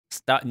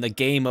starting the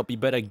game up. You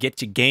better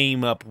get your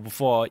game up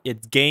before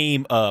it's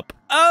game up.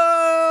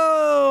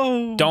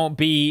 Oh! Don't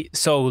be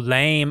so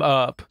lame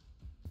up.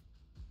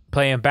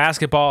 Playing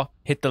basketball,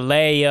 hit the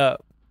layup.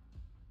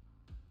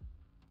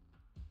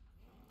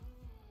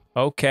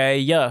 Okay,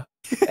 yeah.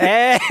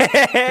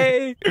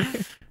 Hey!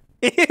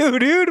 Ew,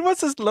 dude,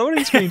 what's this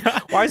loading screen?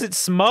 Why is it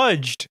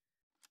smudged?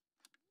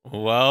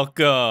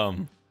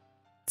 Welcome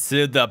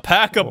to the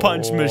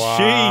Pack-a-Punch machine.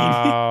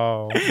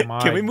 Wow,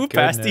 Can we move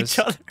past each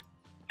other?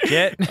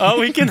 Oh,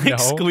 we can like No.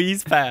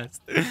 squeeze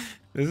past.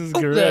 This is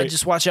great.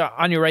 Just watch out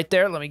on you right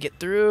there. Let me get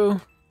through.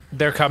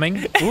 They're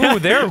coming. Ooh,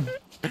 they're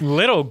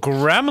little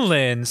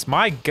gremlins.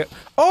 My God.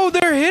 Oh,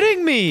 they're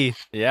hitting me.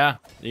 Yeah,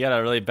 you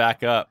gotta really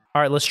back up.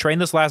 All right, let's train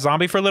this last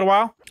zombie for a little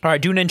while. All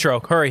right, do an intro.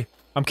 Hurry.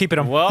 I'm keeping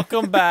them.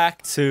 Welcome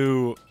back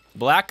to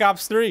Black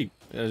Ops 3.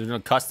 We're doing a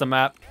custom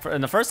map.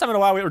 And the first time in a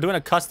while, we were doing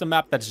a custom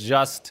map that's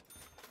just...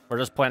 We're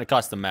just playing a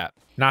custom map.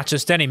 Not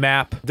just any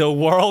map. The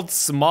world's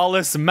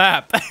smallest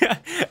map.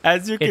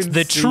 As you can see. It's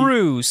the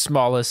true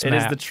smallest map. It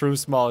is the true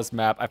smallest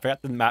map. I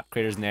forgot the map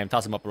creator's name.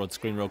 Toss him up on the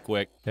screen real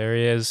quick. There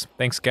he is.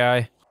 Thanks,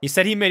 guy. He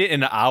said he made it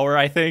in an hour,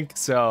 I think,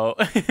 so...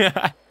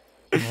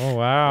 Oh,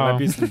 wow. Might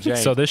be some jank.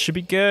 So this should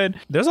be good.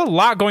 There's a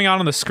lot going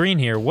on the screen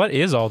here. What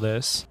is all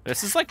this?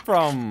 This is like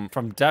from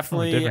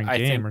definitely, different I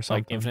game think, or like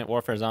something. Infinite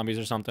Warfare Zombies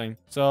or something.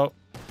 So,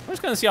 we're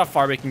just gonna see how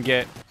far we can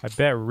get. I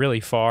bet really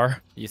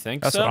far. You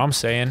think That's so? what I'm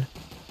saying.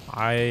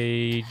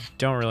 I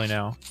don't really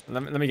know.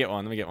 Let me get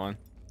one. Let me get one.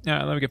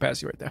 Yeah, let me get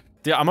past you right there.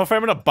 Dude, I'm afraid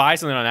I'm gonna buy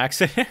something on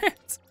accident.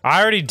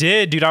 I already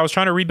did, dude. I was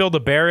trying to rebuild the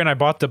berry and I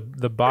bought the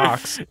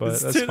box, but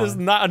that's Dude, there's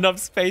fine. not enough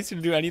space to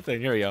do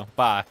anything. Here we go.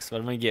 Box. What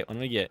am I gonna get? What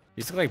am I gonna get?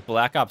 These look like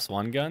Black Ops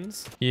 1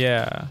 guns.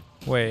 Yeah.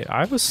 Wait,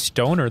 I have a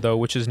stoner though,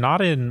 which is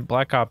not in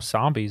Black Ops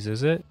Zombies,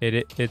 is it?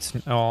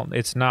 It's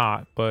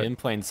not, but In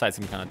plain sight,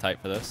 seem kind of tight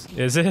for this.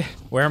 is it?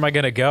 Where am I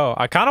gonna go?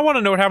 I kind of want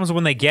to know what happens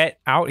when they get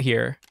out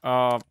here.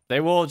 They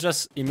will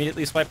just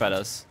immediately swipe at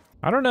us.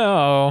 I don't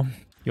know.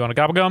 You want a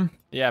gobble gum?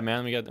 Yeah,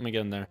 man. Let me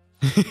get in there.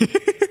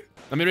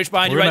 Let me reach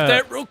behind you right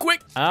there, real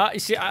quick. You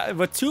see,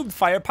 with 2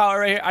 firepower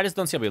right here, I just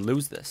don't see how we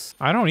lose this.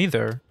 I don't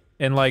either.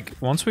 And like,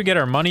 once we get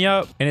our money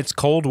up, and it's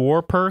Cold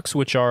War perks,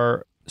 which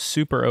are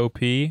super OP.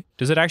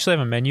 Does it actually have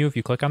a menu if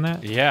you click on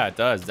that? Yeah, it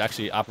does. It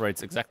actually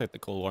operates exactly like the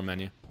Cold War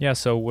menu. Yeah,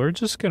 so we're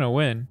just gonna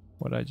win.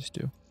 What did I just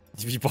do?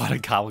 You bought a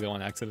gobble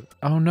on accident.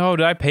 Oh no,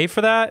 did I pay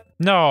for that?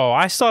 No,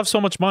 I still have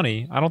so much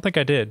money. I don't think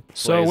I did.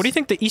 So Blaze. what do you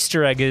think the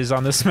Easter egg is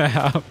on this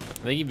map? I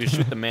think if you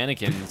shoot the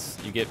mannequins,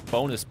 you get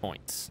bonus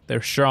points.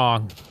 They're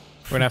strong.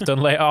 We're gonna have to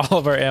lay all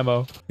of our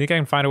ammo. Think I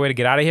can find a way to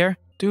get out of here?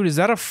 Dude, is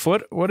that a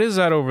foot? What is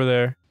that over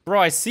there? Bro,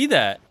 I see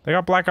that. They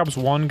got Black Ops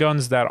 1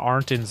 guns that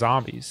aren't in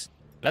zombies.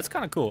 That's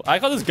kind of cool. I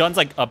call those guns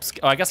like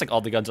upscale. I guess like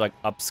all the guns are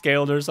like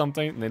upscaled or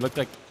something. And they look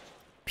like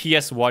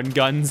PS1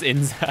 guns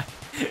inside.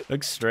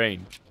 Looks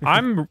strange.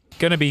 I'm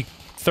gonna be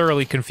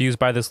thoroughly confused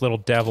by this little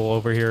devil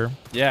over here.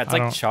 Yeah, it's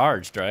like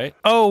charged, right?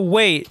 Oh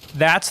wait,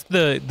 that's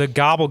the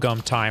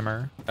gobblegum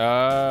timer.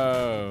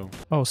 Oh.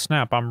 Oh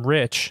snap, I'm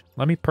rich.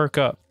 Let me perk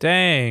up.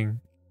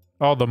 Dang.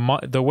 Oh,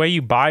 the way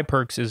you buy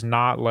perks is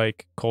not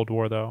like Cold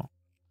War though.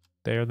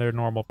 They're their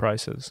normal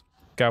prices.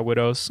 Got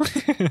widows.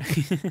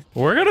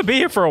 We're gonna be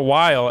here for a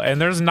while, and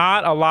there's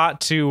not a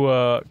lot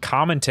to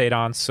commentate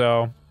on.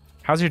 So,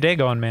 how's your day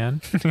going,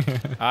 man?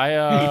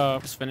 I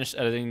just finished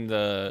editing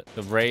the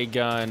ray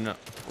gun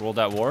World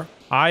at War.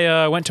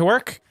 I went to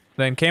work,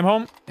 then came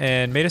home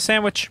and made a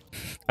sandwich.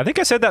 I think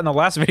I said that in the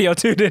last video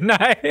too, didn't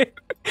I?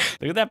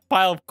 Look at that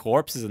pile of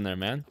corpses in there,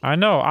 man. I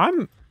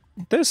know.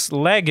 This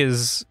leg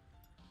is.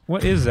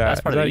 What is that?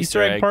 That's part Is of that the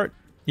Easter egg part?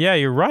 Yeah,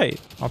 you're right.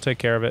 I'll take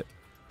care of it.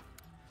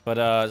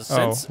 But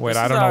since wait, this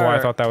I is don't know why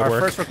I thought that would our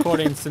work. first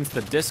recording since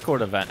the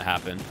Discord event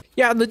happened.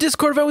 Yeah, and the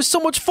Discord event was so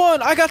much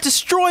fun. I got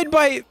destroyed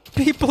by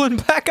people in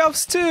Black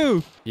Ops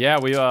 2. Yeah,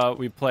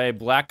 we play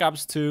Black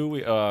Ops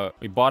 2.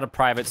 We bought a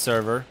private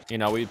server. You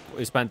know,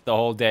 we spent the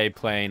whole day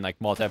playing like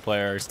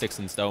multiplayer, sticks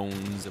and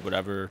stones,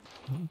 whatever.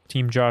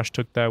 Team Josh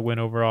took that win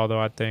overall, though,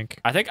 I think.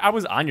 I think I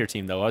was on your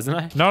team though, wasn't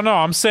I? No,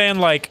 I'm saying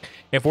like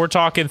if we're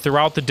talking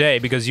throughout the day,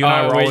 because you and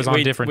I were always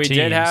on different teams. We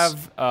did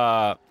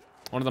have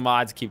one of the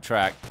mods keep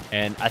track,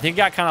 and I think it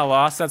got kind of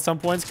lost at some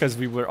points because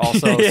we were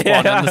also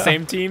spawned on the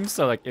same team,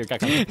 so like it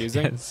got kind of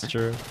confusing. That's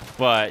true.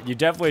 But you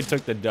definitely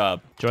took the dub.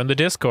 Join the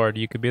Discord.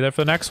 You could be there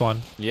for the next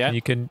one. Yeah. And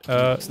you can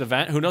It's the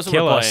event. Who knows what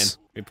kill we're us.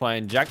 playing? We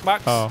playing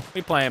Jackbox? Oh.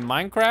 We playing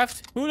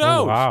Minecraft? Who knows?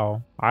 Oh,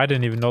 wow. I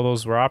didn't even know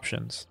those were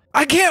options.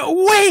 I can't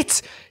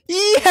wait!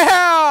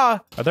 Yeah!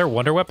 Are there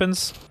wonder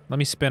weapons? Let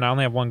me spin. I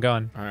only have one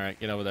gun. All right,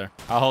 get over there.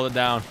 I'll hold it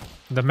down.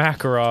 The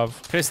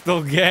Makarov.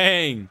 Pistol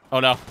gang. Oh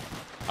no,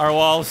 our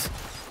walls.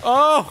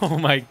 Oh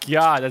my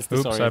god, that's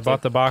Oops, I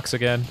bought the box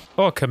again.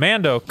 Oh,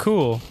 commando,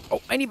 cool.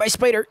 Oh, I need my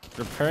spider.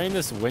 Repairing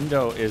this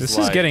window is This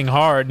like, is getting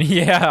hard,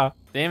 yeah.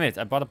 Damn it,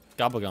 I bought a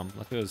gobblegum.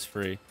 Luckily it was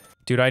free.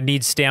 Dude, I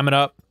need stamina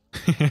up.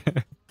 Give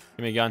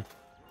me a gun.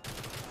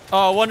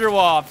 Oh,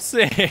 Wonderwall,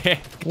 sick.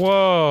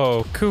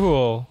 Whoa,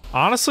 cool.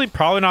 Honestly,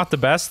 probably not the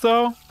best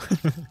though.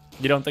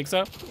 You don't think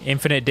so?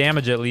 Infinite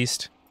damage at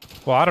least.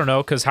 Well, I don't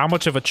know, because how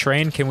much of a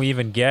train can we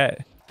even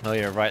get? Oh,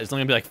 you're right. There's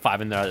only gonna be like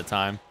 5 in there at a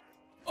time.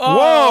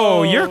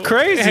 Whoa, you're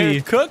crazy.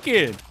 It's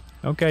cooking.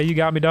 Okay, you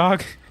got me,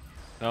 dog.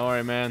 Don't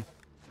worry, man.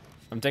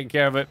 I'm taking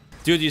care of it.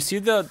 Dude, you see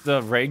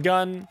the ray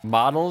gun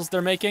models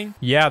they're making?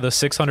 Yeah, the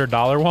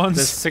 $600 ones.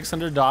 The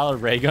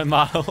 $600 ray gun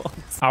models.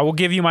 I will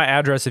give you my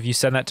address if you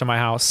send that to my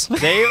house.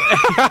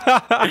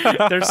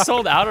 They're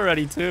sold out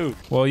already too.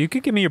 Well, you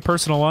could give me your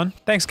personal one.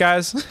 Thanks,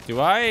 guys. Do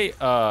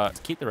I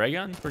keep the ray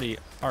gun? Pretty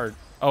hard.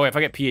 Oh, wait, if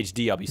I get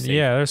PhD, I'll be safe.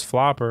 Yeah, there's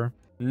Flopper.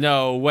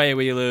 No way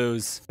we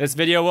lose. This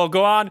video will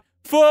go on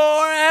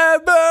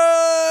forever.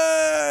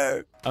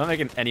 I'm not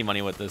making any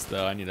money with this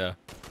though. I want to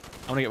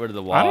get rid of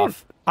the wall.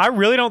 I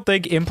really don't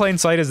think In Plain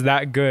Sight is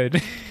that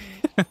good.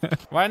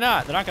 Why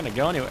not? They're not gonna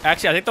go anywhere.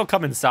 Actually, I think they'll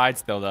come inside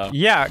still though.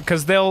 Yeah,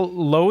 because they'll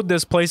load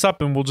this place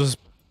up and we'll just,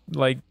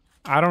 like,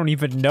 I don't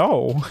even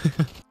know.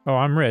 Oh,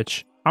 I'm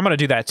rich. I'm gonna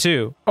do that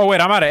too. Oh wait,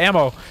 I'm out of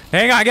ammo.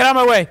 Hang on, get out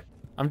of my way.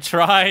 I'm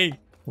trying.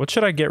 What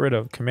should I get rid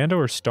of? Commando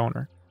or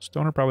Stoner?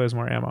 Stoner probably has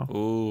more ammo.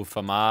 Ooh,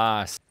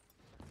 FAMAS.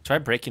 Try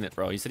breaking it,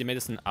 bro. You said he made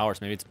this in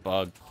hours. Maybe it's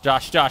bugged.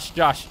 Josh.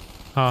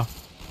 Huh.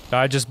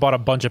 I just bought a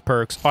bunch of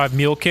perks. I have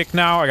Mule Kick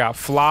now. I got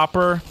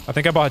Flopper. I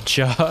think I bought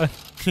Judd.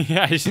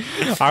 Yeah,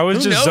 I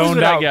was just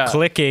zoned out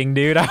clicking,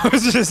 dude. I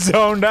was just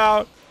zoned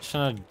out. Just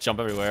trying to jump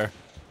everywhere.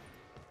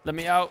 Let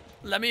me out.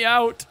 Let me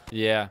out.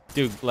 Yeah.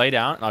 Dude, lay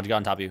down and I'll get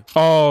on top of you.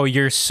 Oh,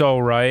 you're so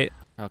right.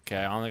 Okay,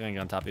 I don't think I can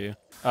get on top of you.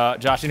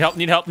 Josh,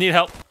 need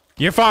help.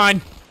 You're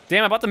fine.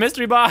 Damn, I bought the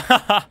mystery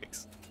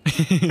box.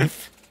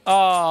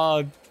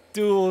 Oh,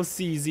 dual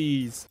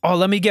CZs. Oh,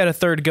 let me get a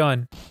third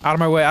gun. Out of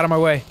my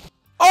way.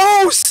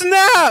 Oh,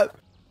 snap!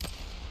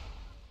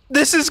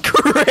 This is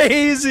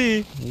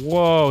crazy.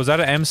 Whoa, is that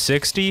an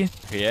M60?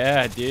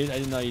 Yeah, dude. I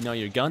didn't know you know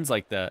your guns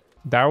like that.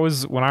 That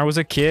was when I was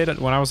a kid.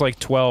 When I was like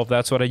 12,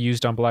 that's what I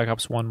used on Black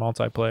Ops 1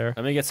 multiplayer.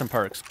 Let me get some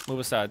perks. Move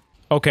aside.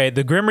 Okay,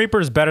 the Grim Reaper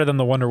is better than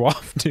the Wonder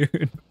Wolf,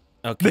 dude.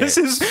 Okay. This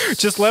is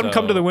just let him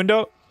come to the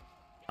window.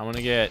 I'm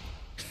gonna get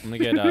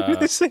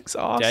this thing's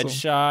awesome.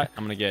 Deadshot.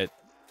 I'm gonna get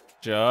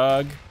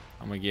Jug.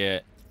 I'm gonna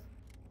get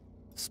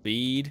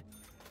Speed.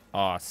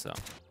 Awesome.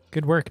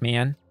 Good work,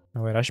 man.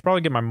 Oh wait, I should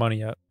probably get my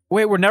money up.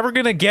 Wait, we're never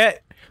gonna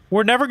get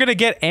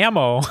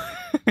ammo.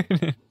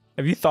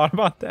 Have you thought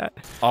about that?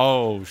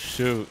 Oh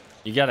shoot.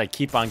 You gotta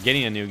keep on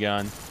getting a new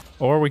gun.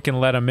 Or we can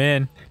let him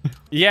in.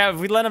 Yeah, if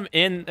we let him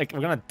in, like, we're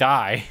gonna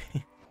die.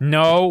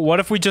 No, what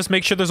if we just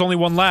make sure there's only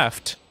one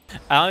left?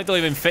 I don't think they'll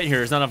even fit here.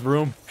 There's not enough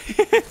room.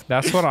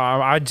 That's what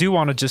I do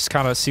want to just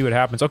kind of see what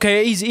happens.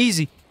 Okay,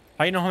 easy.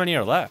 How you know how many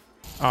are left?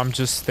 I'm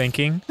just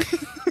thinking.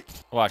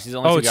 Watch, these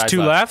only two guys it's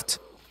two left?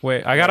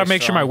 Wait, I gotta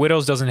make sure my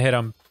Widows doesn't hit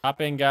him.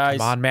 Hop in, guys.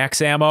 Come on,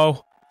 max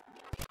ammo.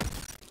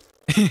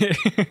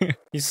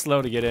 He's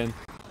slow to get in.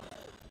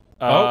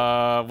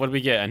 What did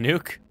we get? A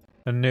nuke?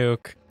 A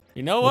nuke.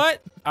 You know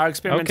what? Our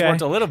experiments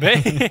worked a little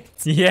bit.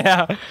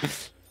 Yeah.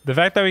 The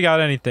fact that we got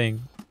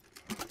anything.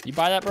 You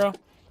buy that, bro?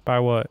 Buy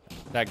what?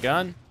 That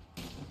gun?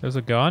 There's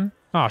a gun?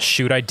 Oh,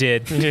 shoot, I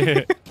did.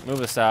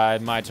 Move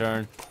aside. My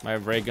turn. My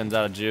ray gun's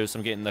out of juice.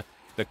 I'm getting the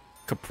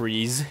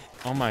Capri's.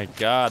 Oh my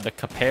god, the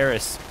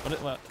Caparis.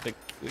 What the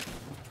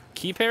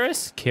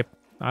Kiparis?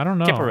 I don't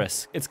know.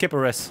 Kipparis. It's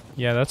Kipparis.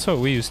 Yeah, that's what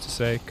we used to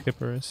say.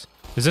 Kipparis.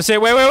 Does this say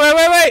wait?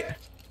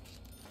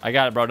 I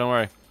got it, bro. Don't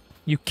worry.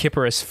 You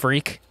Kipparis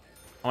freak.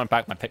 I want to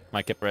pack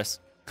my Kipparis.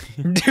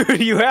 Dude,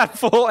 you had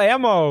full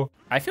ammo.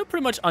 I feel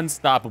pretty much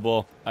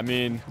unstoppable. I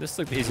mean, this is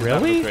like the easiest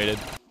I've ever created.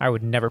 I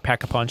would never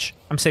pack a punch.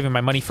 I'm saving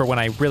my money for when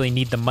I really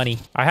need the money.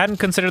 I hadn't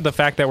considered the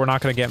fact that we're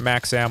not going to get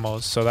max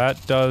ammos, so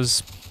that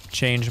does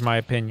change my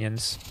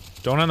opinions.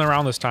 Don't end the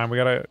round this time. We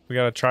gotta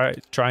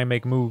try and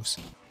make moves.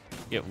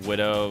 Get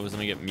Widows. Let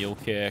me get Mule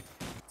Kick.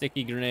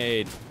 Sticky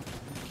Grenade.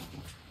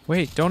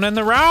 Wait, don't end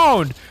the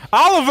round!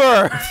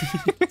 Oliver!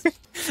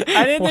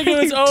 I didn't think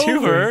it was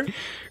over.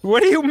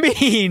 What do you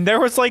mean? There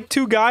was like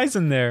 2 guys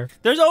in there.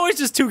 There's always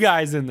just 2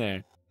 guys in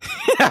there.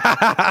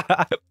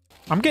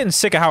 I'm getting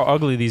sick of how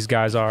ugly these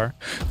guys are.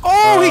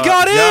 Oh, he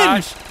got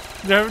Josh,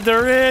 in!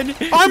 They're in!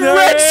 I'm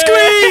red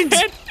screened!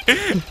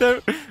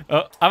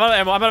 I'm out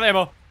of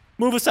ammo.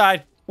 Move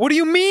aside. What do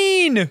you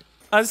mean?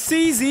 A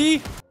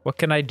CZ. What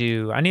can I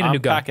do? I need a new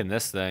gun. I'm packing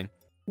this thing.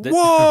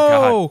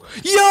 Whoa!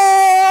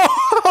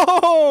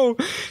 Yo!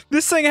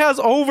 This thing has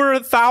over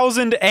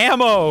 1,000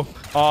 ammo.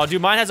 Oh,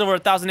 dude, mine has over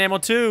 1,000 ammo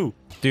too.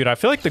 Dude, I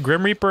feel like the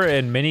Grim Reaper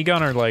and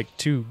minigun are like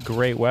 2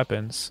 great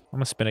weapons. I'm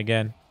gonna spin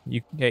again.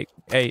 Hey.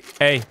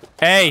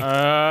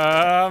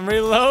 I'm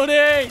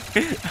reloading.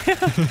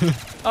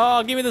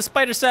 Oh, give me the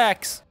spider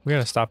sacks. We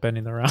gotta stop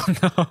ending the round.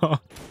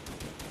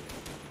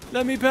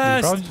 Let me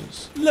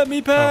pass. Let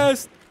me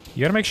pass.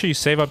 You gotta make sure you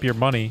save up your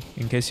money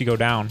in case you go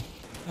down.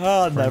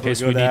 Oh, never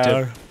go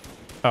down.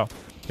 Oh,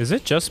 is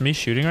it just me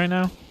shooting right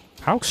now?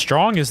 How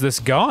strong is this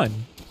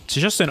gun? It's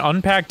just an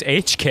unpacked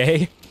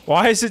HK.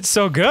 Why is it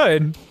so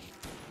good?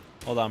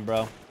 Hold on,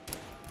 bro.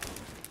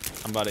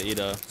 I'm about to eat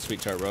a sweet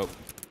tart rope.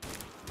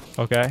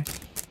 Okay.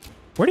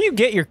 Where do you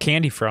get your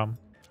candy from?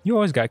 You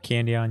always got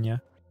candy on you.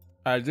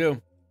 I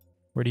do.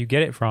 Where do you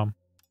get it from?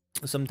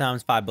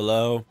 Sometimes Five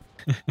Below.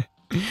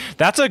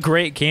 That's a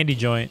great candy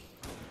joint.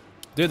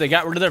 Dude, they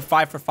got rid of their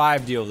 5 for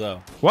 5 deal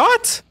though.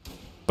 What?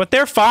 But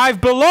they're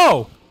 5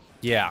 below.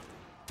 Yeah.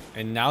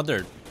 And now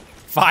they're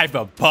 5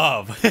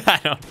 above. I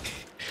don't.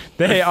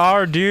 They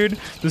are, dude.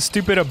 The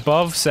stupid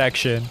above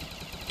section.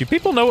 Do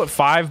people know what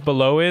 5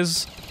 below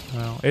is?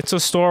 No. It's a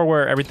store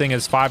where everything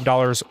is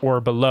 $5 or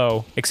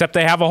below. Except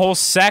they have a whole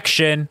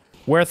section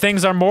where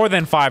things are more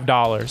than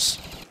 $5.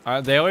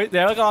 They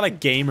have like a lot of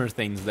gamer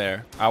things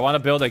there. I want to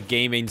build a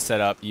gaming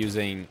setup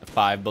using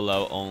 5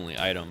 below only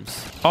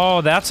items.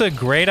 Oh, that's a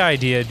great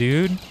idea,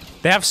 dude.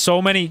 They have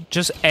so many,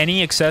 just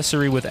any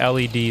accessory with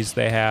LEDs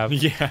they have.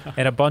 Yeah.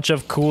 And a bunch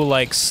of cool,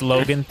 like,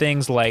 slogan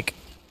things like,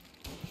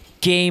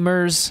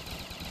 Gamers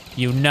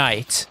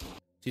Unite. Do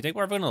you think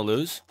we're ever gonna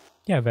lose?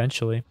 Yeah,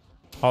 eventually.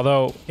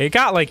 Although, it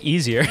got, like,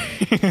 easier.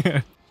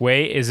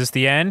 Wait, is this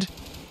the end?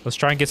 Let's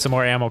try and get some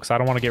more ammo, because I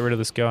don't want to get rid of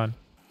this gun.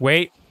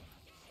 Wait.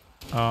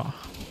 Oh,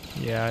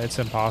 yeah, it's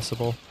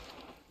impossible.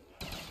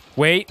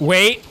 Wait.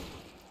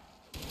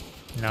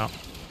 No.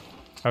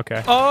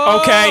 Okay.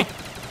 Oh! Okay.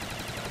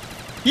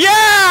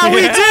 Yeah,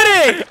 we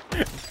did it!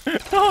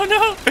 Oh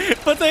no!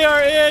 But they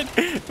are in!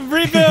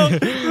 Rebuild!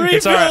 Rebuild!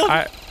 It's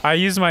alright, I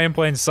used my in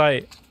plain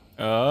sight.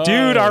 Oh.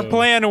 Dude, our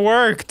plan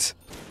worked!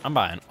 I'm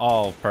buying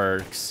all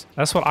perks.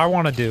 That's what I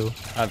want to do.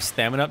 I have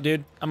stamina up,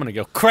 dude. I'm gonna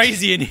go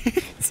crazy in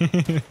here.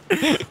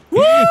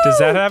 Does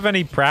that have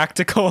any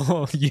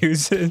practical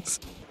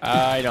uses?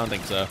 I don't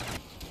think so.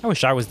 I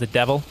wish I was the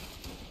devil.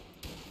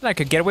 I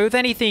could get away with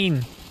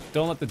anything.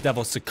 Don't let the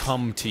devil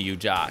succumb to you,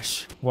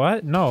 Josh.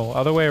 What? No,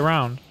 other way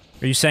around.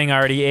 Are you saying I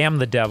already am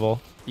the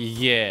devil?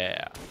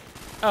 Yeah.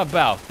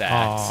 About that.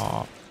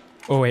 Aww.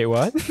 Oh, wait,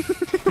 what?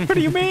 What do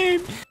you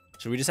mean?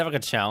 Should we just have like a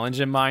challenge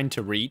in mind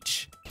to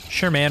reach?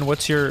 Sure, man.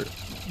 What's your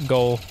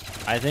goal?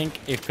 I think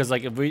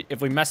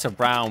if we mess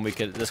around,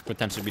 this could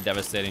potentially be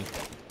devastating.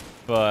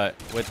 But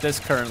with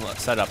this current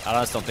setup, I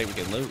just don't think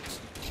we can lose.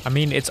 I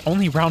mean, it's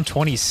only round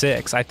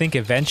 26. I think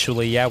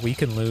eventually, yeah, we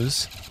can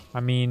lose. I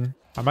mean,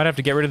 I might have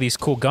to get rid of these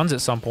cool guns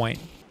at some point.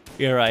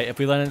 You're right. If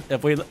we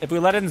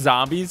let in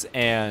zombies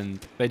and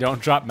they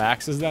don't drop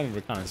maxes, then we're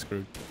kind of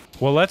screwed.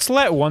 Well, let's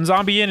let one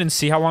zombie in and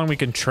see how long we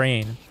can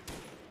train.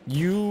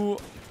 You.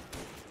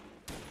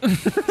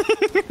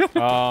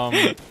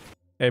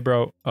 Hey,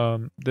 bro.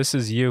 This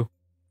is you.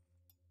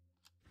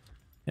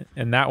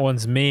 And that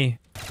one's me.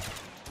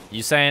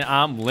 You saying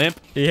I'm limp?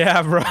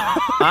 Yeah, bro.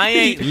 I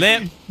ain't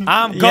limp.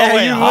 I'm Yeah,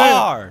 going you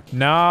hard.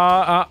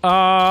 Nah,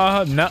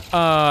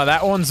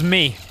 that one's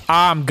me.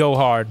 I'm go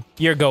hard.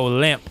 You're go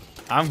limp.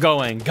 I'm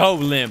going go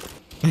limp.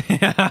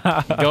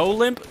 Go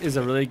limp is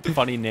a really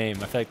funny name.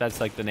 I feel like that's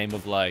like the name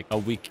of like a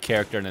weak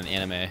character in an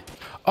anime.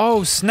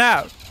 Oh,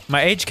 snap.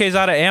 My HK's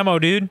out of ammo,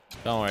 dude.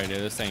 Don't worry, dude.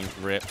 This thing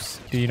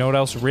rips. Do you know what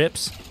else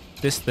rips?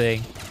 This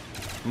thing.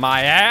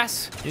 My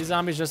ass? These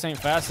zombies just ain't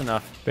fast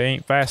enough. They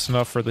ain't fast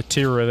enough for the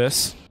tier of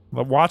this.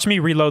 But watch me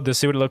reload this,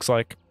 see what it looks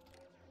like.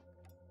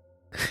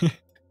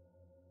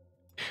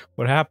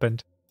 What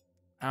happened?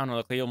 I don't know,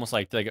 look like almost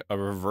like a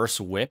reverse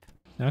whip.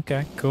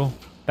 Okay, cool.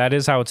 That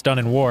is how it's done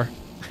in war.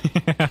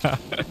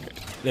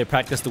 They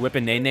practice the whip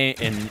and nay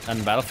on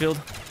the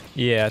battlefield.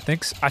 Yeah, I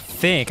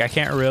think. I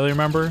can't really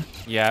remember.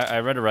 Yeah, I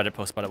read a Reddit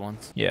post about it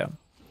once. Yeah.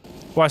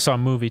 Well, I saw a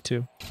movie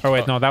too. Oh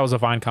wait, no, that was a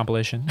Vine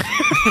compilation.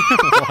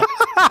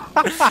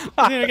 That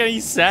doesn't make any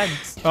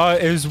sense. Oh,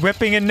 it was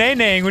whipping and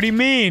nay-naying. What do you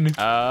mean?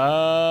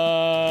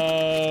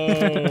 Oh.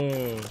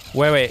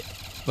 Wait.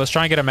 Let's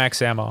try and get a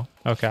max ammo.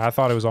 Okay, I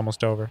thought it was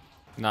almost over.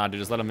 Nah, dude,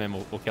 just let him in.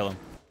 We'll kill him.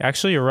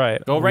 Actually, you're right.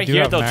 Go We right do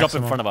here. have They'll jump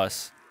in maximum. front of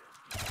us.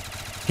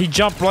 He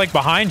jumped like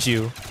behind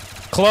you.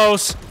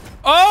 Close.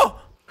 Oh!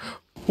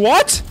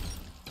 What?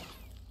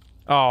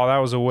 Oh, that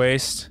was a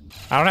waste.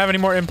 I don't have any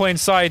more in plain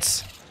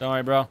sights. Don't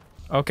worry, bro.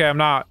 Okay, I'm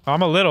not.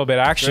 I'm a little bit,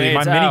 actually.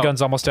 Grenades My out.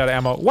 minigun's almost out of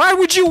ammo. Why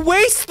would you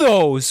waste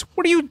those?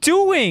 What are you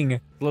doing?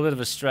 A little bit of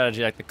a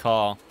strategy I like to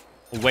call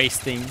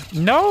wasting.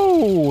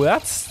 No,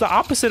 that's the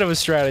opposite of a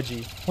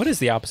strategy. What is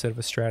the opposite of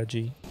a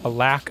strategy? A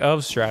lack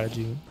of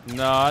strategy.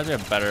 No, I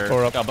think better.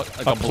 Or like a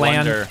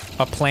plan, blunder.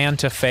 a plan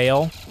to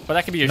fail. But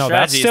that could be your No,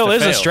 that strategy. still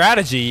is a fail.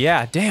 strategy.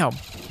 Yeah, damn.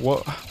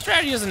 What?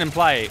 Strategy doesn't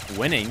imply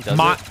winning, does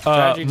it?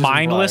 Strategy just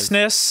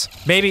Mindlessness?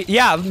 Maybe.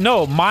 Yeah,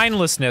 no,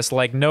 mindlessness.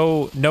 Like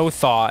no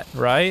thought,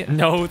 right? implies-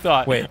 No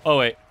thought. Wait. Oh,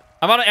 wait.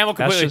 I'm out of ammo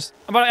completely. just-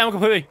 I'm out of ammo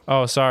completely.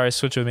 Oh, sorry.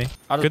 Switch with me.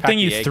 I'll just Good pack thing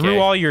the you AK. threw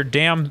all your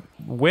damn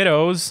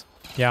widows.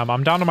 Yeah,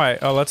 I'm down to my...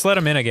 Oh, let's let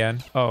him in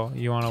again. Oh,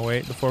 you want to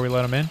wait before we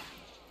let him in?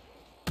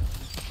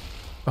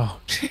 Oh.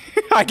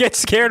 I get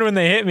scared when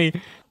they hit me.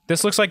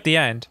 This looks like the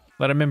end.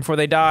 Let them in before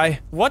they die.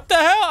 What the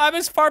hell? I'm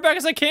as far back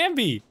as I can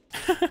be.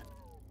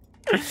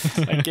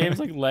 My game's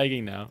like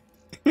lagging now.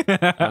 Oh, no,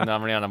 I'm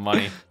running out of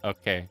money.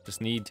 Okay,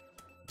 just need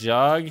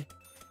jug.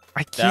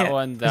 I can't.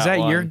 one, is that that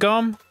your one.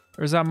 gum?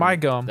 Or is that my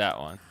gum? That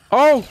one.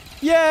 Oh,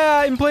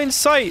 yeah, in plain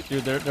sight.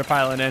 Dude, they're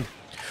piling in.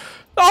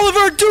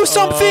 Oliver, do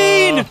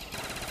something!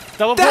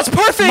 That's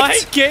perfect! My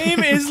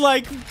game is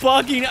like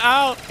bugging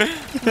out.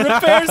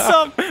 Repair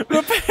some.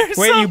 Repair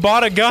some. Wait, you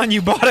bought a gun.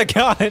 You bought a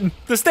gun.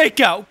 The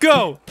stakeout.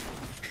 Go.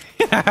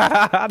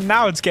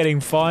 Now it's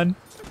getting fun.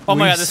 Oh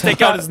my We god, the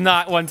stakeout is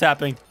not one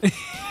tapping.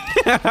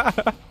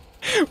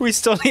 We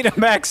still need a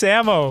max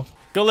ammo.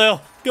 Go,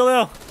 Lil. Go,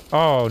 Lil.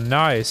 Oh,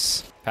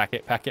 nice. Pack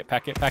it, pack it,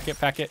 pack it, pack it,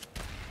 pack it.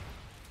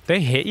 They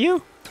hit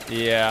you?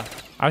 Yeah.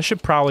 I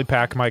should probably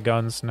pack my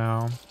guns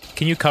now.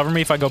 Can you cover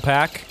me if I go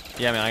pack?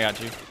 Yeah, man, I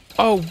got you.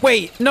 Oh,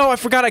 wait. No, I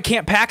forgot I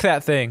can't pack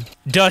that thing.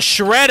 The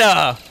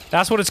Shredder.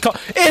 That's what it's called.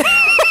 It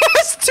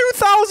has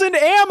 2,000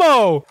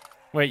 ammo.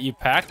 Wait, you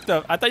packed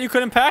the... I thought you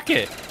couldn't pack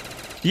it.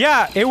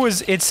 Yeah,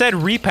 it said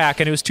repack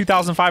and it was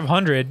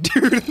 2,500,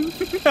 dude.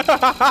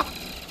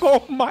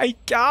 Oh my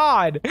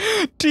god.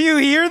 Do you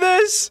hear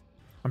this?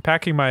 I'm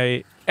packing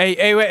my...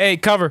 Hey,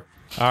 cover.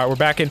 All right, we're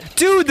back in.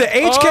 Dude, the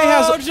HK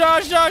has... Oh,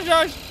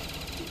 Josh.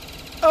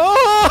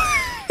 Oh!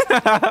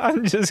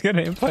 I'm just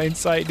gonna in plain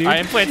sight, dude. I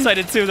am plain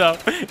sighted too, though.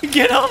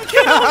 Get him,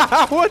 get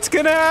him. What's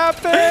gonna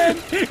happen?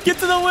 Get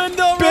to the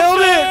window, Build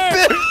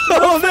Richard. it!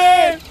 Build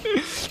it!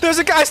 There's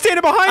a guy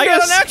standing behind I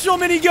us! got an actual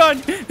minigun.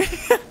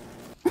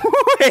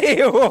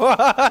 Wait,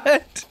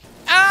 what?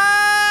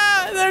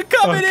 Ah! They're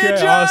coming in,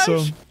 Josh.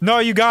 Awesome. No,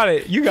 you got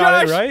it. You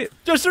got it, right?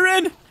 Josh, they're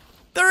in.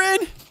 They're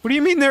in. What do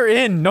you mean they're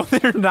in? No,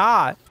 they're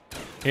not.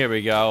 Here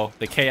we go.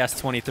 The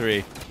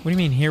KS-23. What do you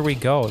mean, here we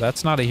go?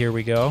 That's not a here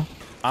we go.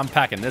 I'm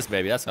packing this,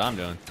 baby. That's what I'm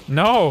doing.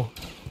 No.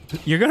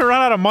 You're gonna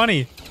run out of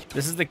money.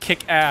 This is the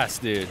kick-ass,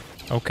 dude.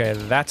 Okay,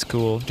 that's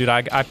cool. Dude,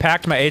 I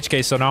packed my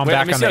HK, so now I'm Wait,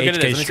 back on the HK Let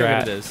me see how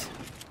strat. good it is.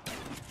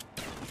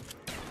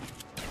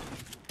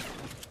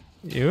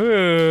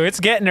 Ooh, it's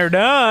getting her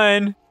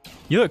done.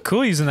 You look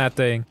cool using that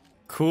thing.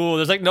 Cool.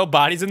 There's like no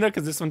bodies in there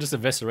because this one just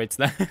eviscerates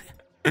them.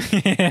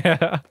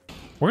 Yeah.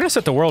 We're gonna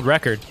set the world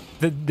record.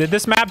 Did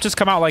this map just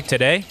come out like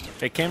today?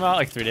 It came out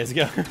like 3 days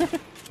ago.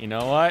 You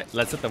know what?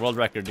 Let's set the world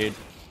record, dude.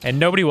 And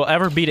nobody will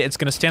ever beat it. It's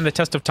gonna stand the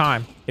test of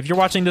time. If you're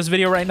watching this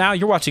video right now,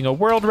 you're watching a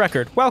world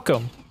record.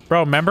 Welcome.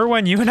 Bro, remember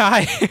when you and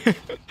I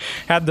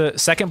had the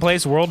second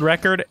place world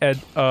record at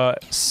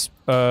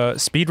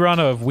speed run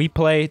of We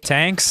Play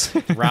Tanks?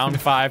 Round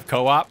 5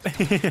 co-op.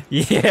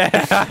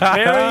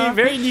 Yeah.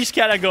 Very niche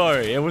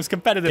category. It was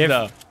competitive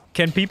though.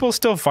 Can people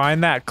still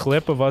find that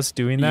clip of us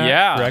doing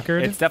that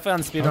record? It's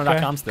definitely on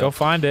speedrun.com still. Go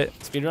find it.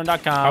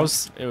 Speedrun.com.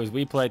 It was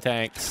We Play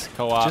Tanks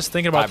co-op. Just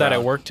thinking about that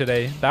at work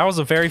today. That was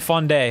a very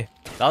fun day.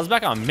 That was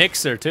back on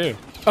Mixer too.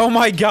 Oh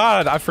my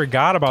god, I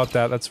forgot about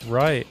that. That's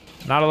right.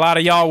 Not a lot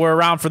of y'all were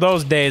around for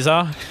those days,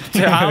 huh?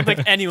 I don't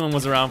think anyone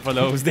was around for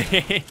those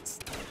days.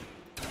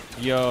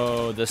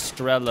 Yo, the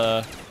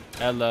Strella,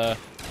 Ella.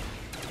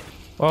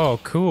 Oh,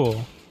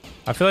 cool.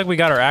 I feel like we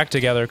got our act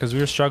together because we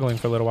were struggling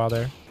for a little while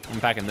there. I'm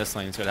packing this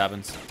lane, see what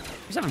happens.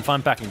 Just having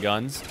fun packing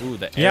guns. Ooh,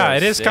 the Yeah, Arrow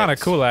it is 6. kind of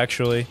cool,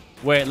 actually.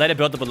 Wait, let it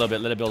build up a little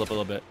bit. Let it build up a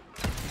little bit.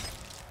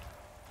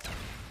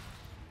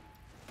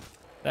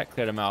 That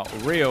cleared him out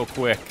real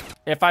quick.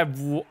 If I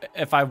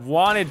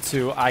wanted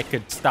to, I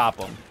could stop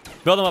him.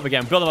 Build him up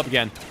again. Build him up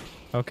again.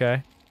 Okay.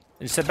 And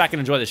just sit back and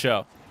enjoy the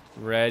show.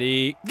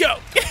 Ready, go!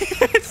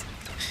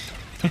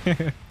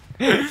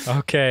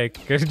 Okay,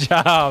 good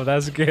job.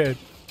 That's good.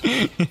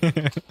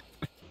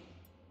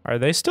 Are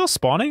they still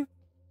spawning?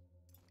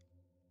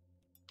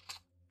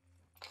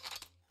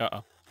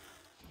 Uh-oh.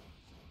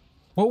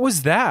 What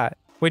was that?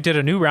 Wait, did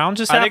a new round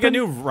just happen? I think a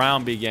new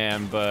round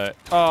began, but...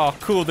 Oh,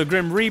 cool, the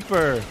Grim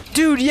Reaper.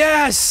 Dude,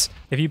 yes!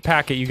 If you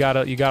pack it, you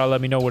gotta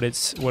let me know what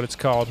it's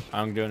called.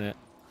 I'm doing it.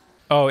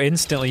 Oh,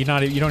 instantly. You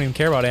don't even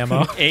care about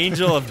ammo.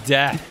 Angel of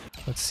Death.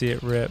 Let's see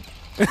it rip.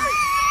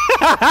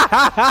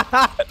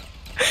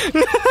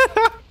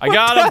 I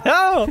got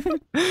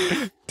him.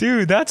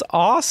 Dude, that's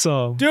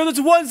awesome. Dude,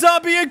 there's one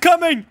zombie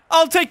incoming.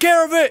 I'll take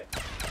care of it.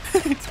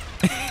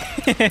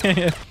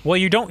 Well,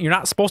 you're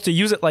not supposed to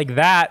use it like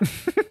that.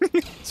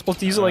 You're supposed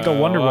to use it like a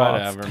Wonder Waff.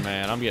 Whatever,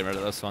 man. I'm getting rid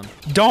of this one.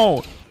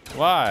 Don't.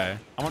 Why?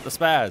 I want the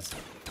spaz.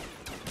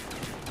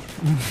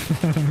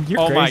 You're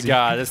oh crazy. my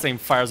god, this thing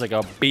fires like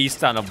a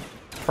beast on a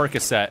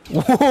Percocet.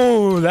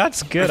 Whoa,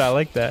 that's good. I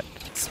like that.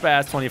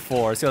 Spaz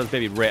 24. See how this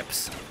baby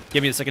rips.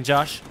 Give me a second,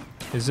 Josh.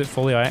 Is it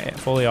fully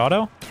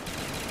auto?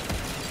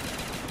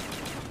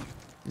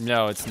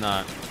 No, it's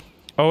not.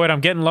 Oh wait,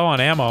 I'm getting low on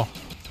ammo.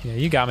 Yeah,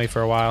 you got me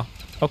for a while.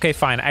 Okay,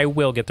 fine. I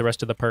will get the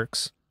rest of the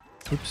perks.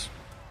 Oops.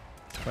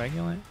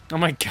 Coagulant. Oh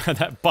my god,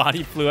 that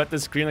body flew at the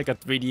screen like a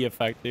 3D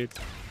effect, dude.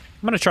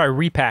 I'm gonna try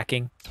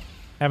repacking.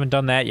 Haven't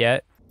done that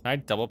yet. Can I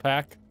double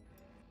pack?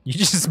 You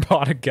just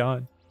bought a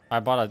gun. I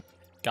bought a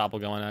gobble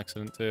gun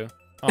accident too.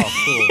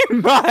 Oh,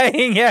 cool.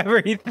 Buying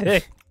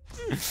everything.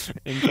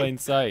 In plain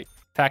sight.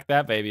 Pack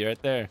that baby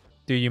right there.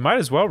 Dude, you might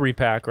as well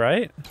repack,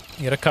 right?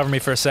 You gotta cover me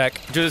for a sec.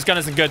 Dude, this gun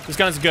isn't good. This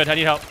gun isn't good. I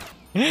need help.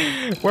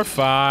 We're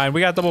fine.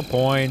 We got double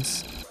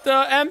points.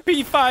 The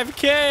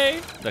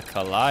MP5K. The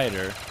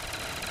Collider.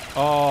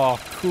 Oh,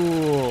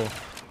 cool.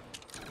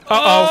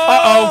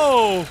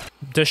 Uh-oh.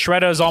 The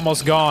Shredder is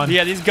almost gone.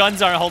 Yeah, these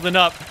guns aren't holding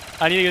up.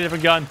 I need to get a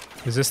different gun.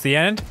 Is this the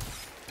end?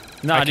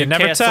 No, I dude, can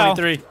never tell.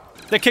 KS-23.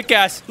 The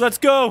kick-ass. Let's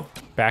go.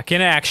 Back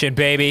in action,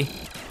 baby.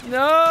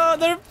 No,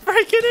 they're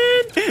breaking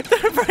in.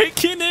 They're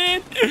breaking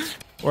in.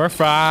 We're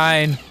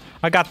fine.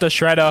 I got the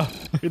Shredder.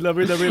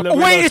 Reload. Oh,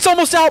 wait, it's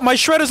almost out. My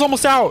Shredder's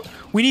almost out.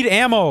 We need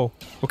ammo.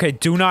 Okay,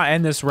 do not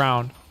end this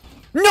round.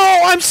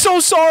 No, I'm so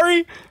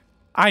sorry.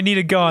 I need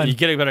a gun. You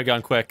get a better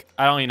gun quick.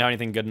 I don't even have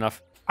anything good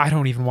enough. I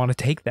don't even want to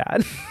take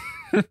that.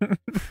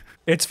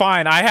 It's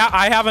fine.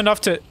 I have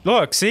enough to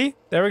look. See,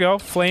 there we go.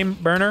 Flame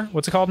burner.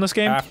 What's it called in this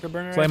game?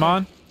 Afterburner. Flame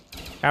on.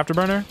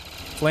 Afterburner.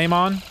 Flame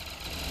on.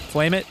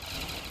 Flame it.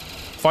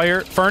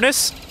 Fire.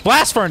 Furnace.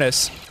 Blast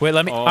furnace. Wait,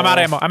 let me. I'm out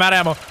of ammo. I'm out of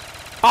ammo.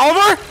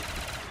 Oliver.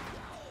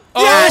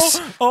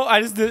 Yes. Oh,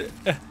 I just did.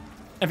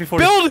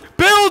 MP40.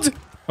 Build.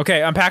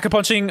 Okay, I'm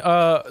pack-a-punching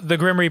the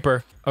Grim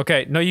Reaper.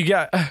 Okay, no, you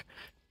gotta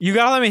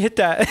let me hit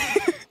that.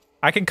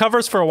 I can cover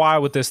us for a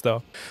while with this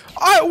though.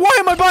 Why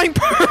am I buying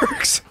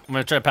perks? I'm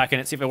gonna try packing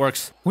it, see if it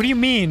works. What do you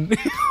mean?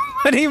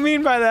 What do you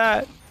mean by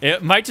that?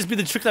 It might just be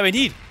the trick that we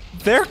need.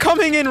 They're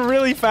coming in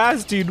really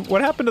fast, dude.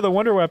 What happened to the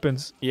wonder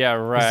weapons? Yeah,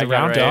 right. Is the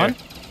round done?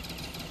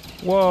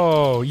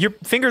 Whoa, your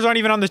fingers aren't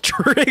even on the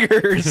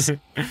triggers.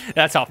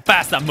 That's how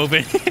fast I'm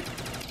moving.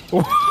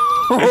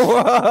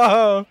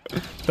 Whoa,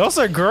 those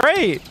are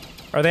great.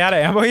 Are they out of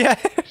ammo yet?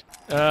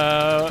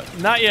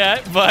 Not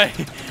yet, but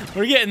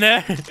we're getting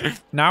there.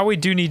 Now we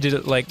do need to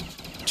like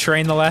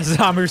train the last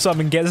zombie or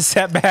something and get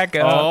set back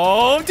up.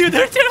 Oh, dude,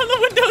 they're tearing on the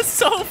windows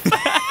so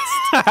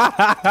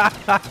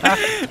fast.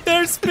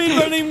 They're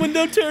speedrunning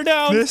window tear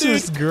down. This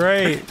is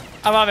great.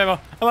 I'm out of ammo.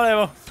 I'm out of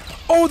ammo.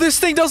 Oh, this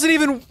thing doesn't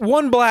even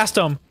one blast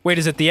them. Wait,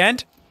 is it the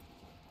end?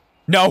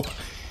 No,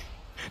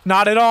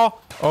 not at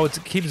all. Oh, it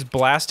keeps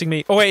blasting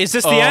me. Oh wait, is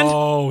this the end?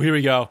 Oh, here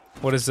we go.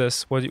 What is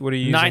this? What are you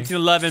using?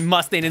 1911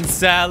 Mustang and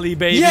Sally,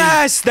 baby.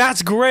 Yes,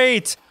 that's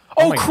great.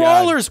 Oh,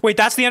 crawlers. God. Wait,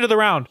 that's the end of the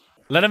round.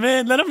 Let him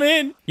in. Let him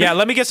in. Yeah,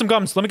 let me get some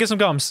gums. Let me get some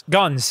gums.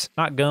 Guns,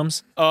 not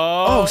gums.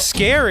 Oh,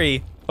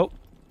 scary. Oh.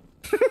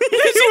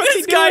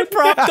 This guy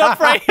propped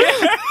up right here.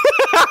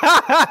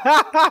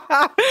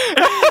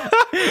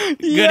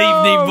 Good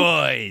evening,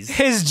 boys.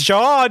 His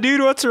jaw,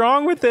 dude. What's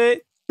wrong with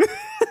it?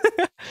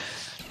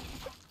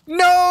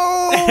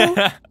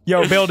 No.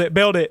 Yo, build it.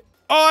 Build it.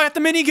 Oh, I got the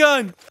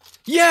minigun.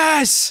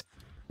 Yes.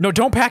 No,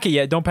 don't pack it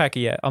yet. Don't pack it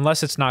yet,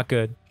 unless it's not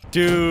good.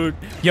 Dude.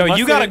 Yo,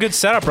 you got a good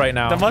setup right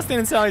now. The Mustang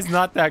and Sally's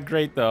not that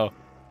great, though.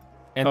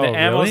 And the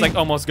ammo's like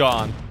almost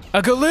gone.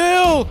 A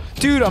Galil!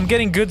 Dude, I'm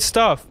getting good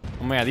stuff.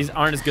 Oh my god, these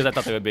aren't as good as I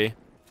thought they would be.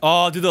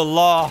 Oh, dude, the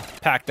law.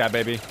 Pack that,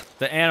 baby.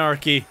 The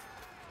anarchy.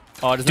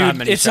 Oh, it does not have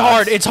many it's shots.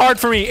 hard. It's hard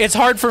for me. It's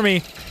hard for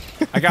me.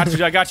 I got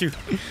you. I got you.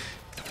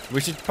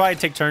 We should probably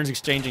take turns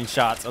exchanging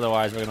shots,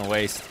 otherwise we're gonna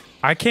waste.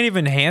 I can't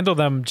even handle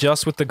them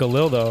just with the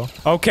Galil, though.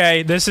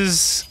 Okay, this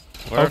is...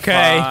 We're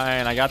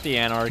fine. I got the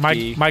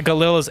anarchy. My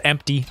Galil is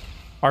empty.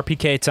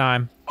 RPK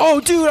time. Oh,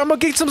 dude, I'm gonna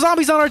get some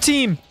zombies on our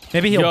team.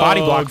 Maybe he'll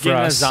body block for us.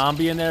 Getting a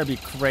zombie in there would be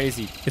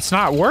crazy. It's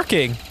not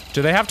working.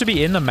 Do they have to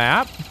be in the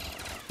map?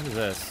 What is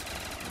this?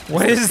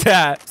 What is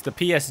that? It's the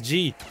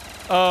PSG.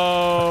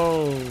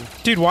 Oh.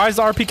 Dude, why does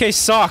the RPK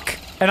suck?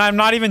 And I'm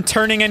not even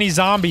turning any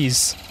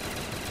zombies.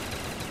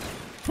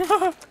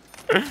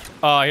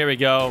 Oh, here we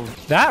go.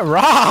 That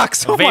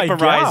rocks. Oh my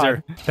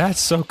Vaporizer. God.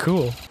 That's so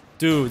cool.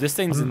 Dude, this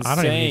thing's insane. I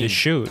don't even need to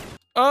shoot.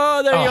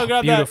 Oh, there you go.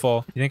 Grab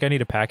beautiful. You think I need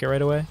to pack it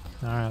right away?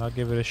 All right, I'll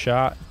give it a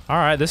shot. All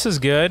right, this is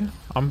good.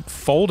 I'm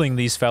folding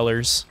these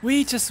fellers.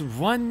 We just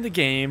won the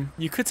game.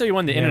 You could say we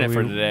won the internet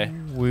for today.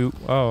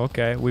 Oh,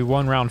 okay. We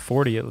won round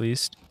 40 at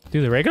least.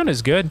 Dude, the ray gun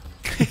is good.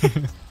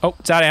 Oh,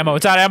 it's out of ammo.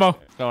 It's out of ammo.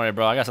 Don't worry,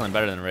 bro. I got something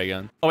better than a ray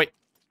gun. Oh, wait.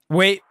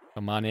 Wait.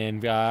 Come on in,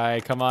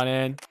 guy. Come on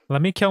in.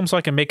 Let me kill him so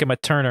I can make him a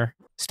turner.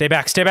 Stay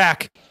back. Stay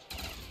back.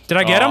 Did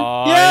I get him?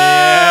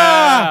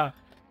 Yeah!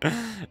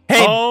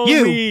 Hey,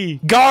 you!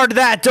 Guard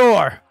that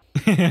door!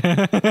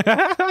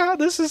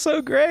 This is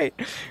so great.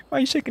 Why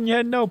are you shaking your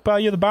head? No, pal,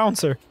 you're the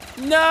bouncer.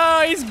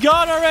 No, he's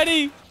gone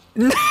already.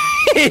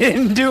 He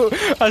didn't do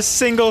a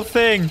single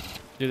thing.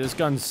 Dude, this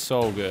gun's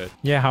so good.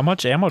 Yeah, how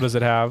much ammo does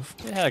it have?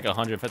 It had like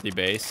 150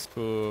 base.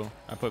 Ooh,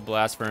 I put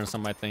blast furnace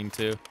on my thing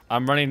too. I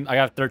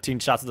got 13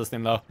 shots of this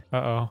thing though.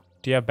 Uh-oh.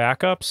 Do you have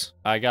backups?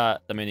 I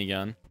got the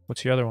minigun.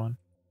 What's your other one?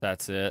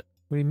 That's it.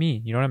 What do you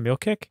mean? You don't have meal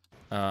kick?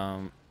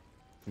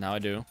 Now I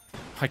do.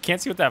 I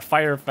can't see with that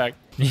fire effect.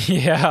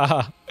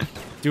 Yeah.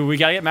 Dude, we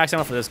gotta get max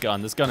ammo for this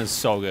gun. This gun is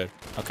so good.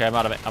 Okay, I'm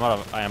out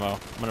of ammo.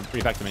 I'm gonna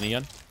repack the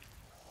minigun.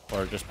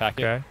 Or just pack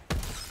it. Okay.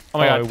 Oh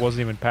my god. It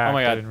wasn't even packed. Oh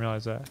my god. I didn't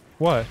realize that.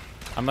 What?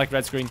 I'm like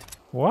red screened.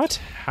 What?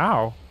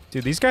 How?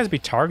 Dude, these guys be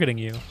targeting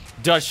you.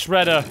 Dutch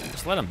Shredder.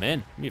 Just let him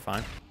in. You'll be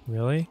fine.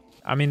 Really?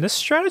 I mean, this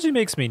strategy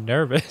makes me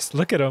nervous.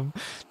 Look at him.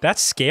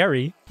 That's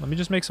scary. Let me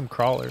just make some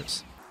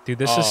crawlers. Dude,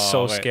 this is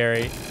so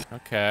scary.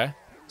 Okay.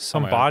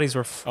 Some bodies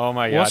were... Oh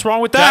my god. What's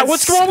wrong with that?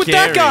 What's wrong with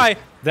that guy?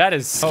 That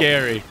is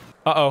scary.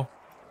 Uh-oh.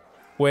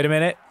 Wait a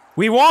minute.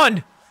 We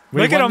won!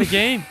 Look at him. The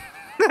game.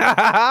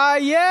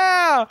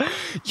 Yeah!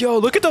 Yo,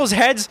 look at those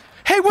heads.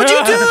 Hey, what'd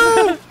you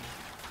do?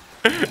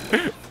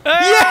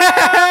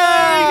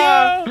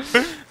 Yeah!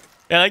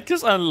 Yeah, like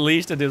just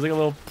unleashed it. There's like a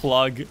little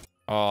plug.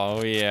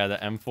 Oh yeah, the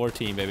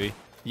M14, baby.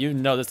 You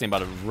know this thing about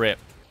to rip.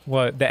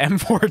 What, the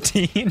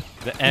M14?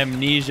 The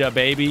amnesia,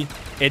 baby.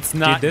 It's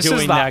not Dude,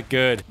 doing that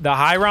good. The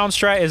high round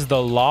strat is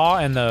the law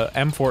and the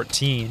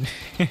M14.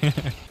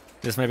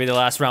 This may be the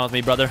last round with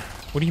me, brother.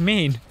 What do you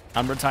mean?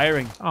 I'm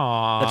retiring.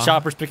 Aww. The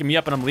chopper's picking me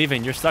up and I'm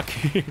leaving. You're stuck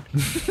here.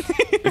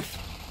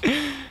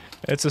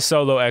 It's a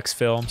solo X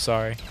film,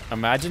 sorry.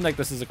 Imagine like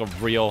this is like a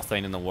real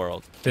thing in the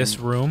world. This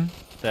room?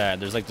 Yeah,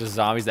 there's like just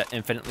zombies that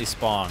infinitely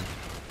spawn.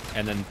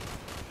 And then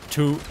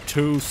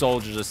two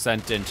soldiers are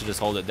sent in to just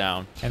hold it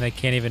down. And they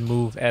can't even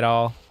move at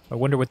all. I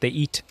wonder what they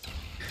eat.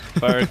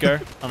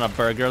 Burger on a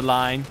burger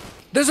line.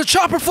 There's a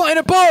chopper flying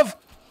above!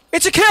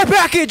 It's a care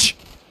package!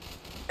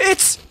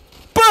 It's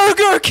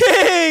Burger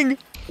King!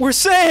 We're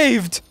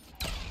saved!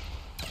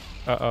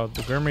 Uh-oh,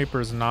 the Grim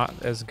Reaper is not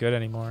as good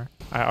anymore.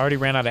 I already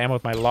ran out of ammo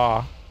with my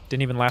law.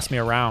 Didn't even last me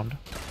a round.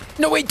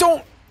 No, wait,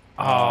 don't!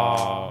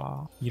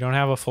 Oh. You don't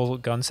have a full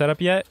gun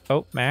setup yet?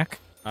 Oh, Mac.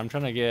 I'm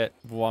trying to get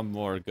one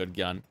more good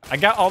gun. I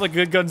got all the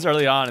good guns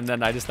early on, and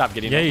then I just stopped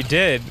getting them. Yeah, you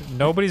did.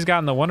 Nobody's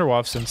gotten the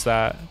Wonderwolf since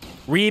that.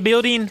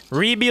 Rebuilding.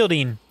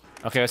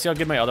 Okay, let's see how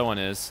good my other one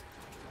is.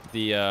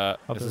 Does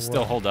it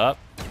still hold up?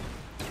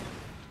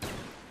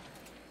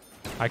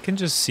 I can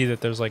just see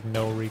that there's like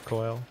no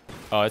recoil.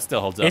 Oh, it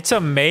still holds up. It's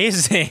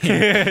amazing.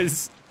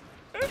 Yes.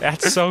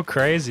 That's so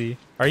crazy.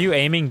 Are you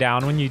aiming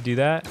down when you do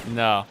that?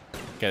 No.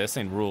 Okay, this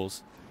thing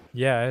rules.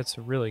 Yeah, it's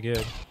really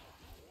good.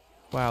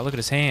 Wow, look at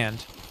his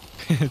hand.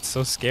 It's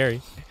so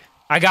scary.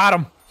 I got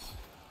him.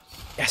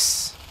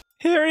 Yes.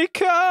 Here he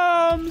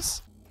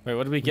comes. Wait,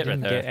 what did we get right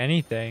there? Didn't get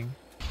anything.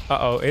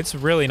 Uh-oh, it's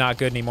really not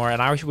good anymore,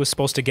 and I was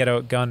supposed to get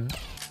a gun.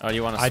 Oh,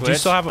 you want to switch? I do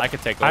still have. I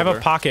could take over. I have a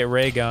pocket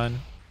ray gun.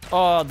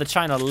 Oh, the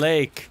China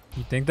Lake.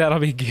 You think that'll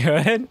be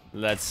good?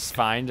 Let's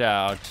find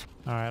out.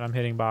 All right, I'm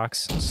hitting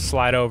box.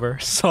 Slide over.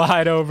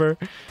 Slide over.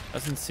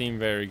 Doesn't seem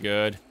very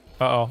good.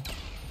 Uh-oh.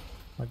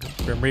 My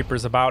Grim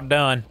Reaper's about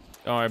done.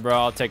 Don't worry, bro.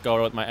 I'll take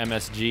over with my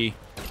MSG.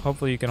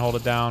 Hopefully you can hold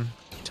it down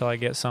until I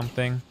get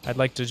something. I'd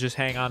like to just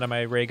hang on to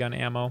my ray gun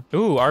ammo.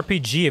 Ooh,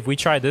 RPG. Have we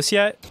tried this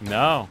yet?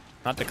 No,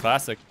 not the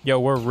classic. Yo,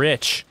 we're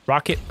rich.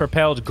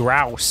 Rocket-propelled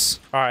grouse.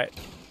 All right,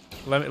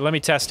 let me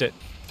test it.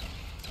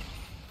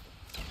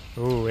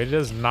 Ooh, it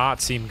does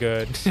not seem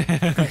good.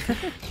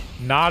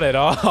 Not at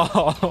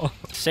all.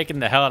 Shaking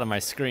the hell out of my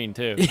screen,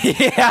 too.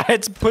 Yeah,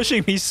 it's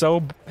pushing me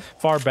so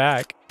far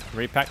back.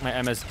 Repack my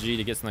MSG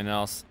to get something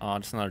else. Oh,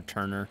 just another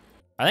Turner.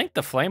 I think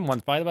the flame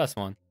one's probably the best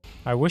one.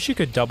 I wish you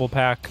could double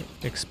pack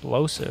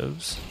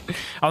explosives.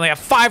 I only have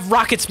 5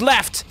 rockets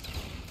left.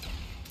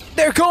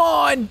 They're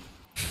gone.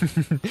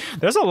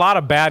 There's a lot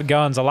of bad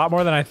guns, a lot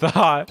more than I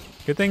thought.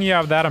 Good thing you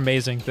have that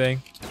amazing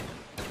thing.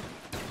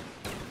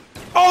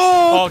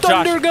 Oh,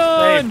 Thunder Josh,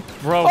 gun!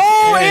 bro,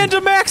 Oh, and a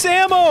max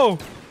ammo!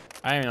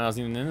 I didn't even know I was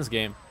even in this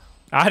game.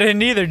 I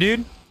didn't either,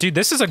 dude. Dude,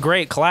 this is a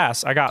great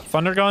class. I got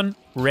Thunder gun,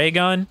 Ray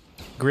gun,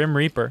 Grim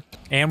Reaper,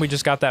 and we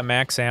just got that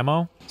max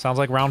ammo. Sounds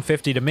like round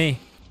 50 to me.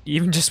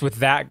 Even just with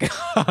that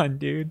gun,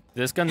 dude.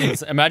 This gun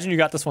is, imagine you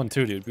got this one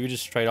too, dude. We could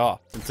just trade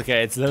off. It's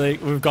okay. It's literally,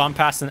 we've gone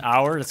past an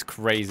hour. That's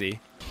crazy.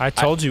 I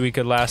told you we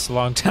could last a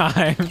long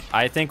time.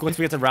 I think once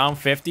we get to round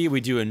 50,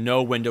 we do a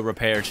no window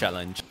repair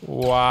challenge.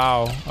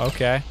 Wow.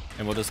 Okay.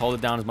 And we'll just hold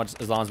it down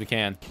as long as we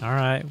can. All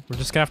right. We're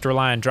just gonna have to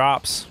rely on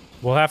drops.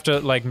 We'll have to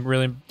like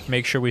really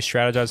make sure we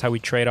strategize how we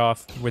trade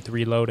off with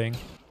reloading.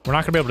 We're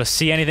not gonna be able to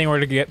see anything.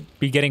 We're gonna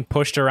be getting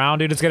pushed around,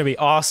 dude. It's gonna be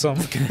awesome.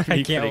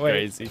 I can't wait.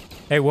 Crazy.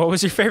 Hey, what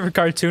was your favorite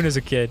cartoon as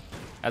a kid?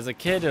 As a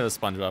kid, it was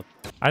SpongeBob.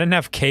 I didn't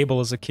have cable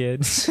as a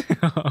kid.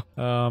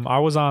 I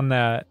was on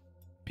that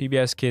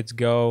PBS Kids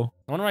Go.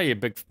 I wonder why you're a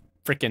big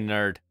freaking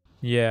nerd.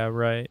 Yeah,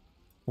 right.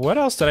 What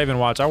else did I even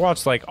watch? I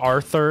watched like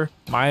Arthur,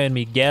 Maya and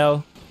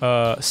Miguel,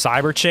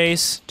 Cyber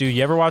Chase. Dude,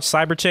 you ever watch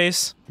Cyber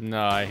Chase?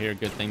 No, I hear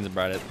good things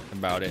about it.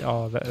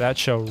 Oh, that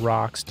show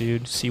rocks,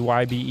 dude.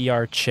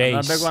 CYBER Chase.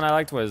 Another big one I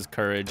liked was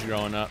Courage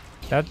growing up.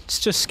 That's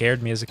just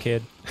scared me as a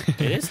kid. It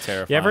is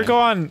terrifying. You ever go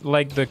on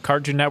like the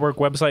Cartoon Network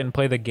website and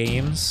play the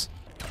games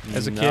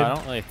as a kid? No, I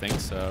don't really think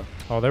so.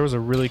 Oh, there was a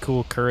really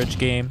cool Courage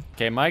game.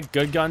 Okay, my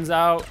good gun's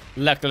out.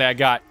 Luckily, I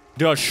got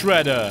the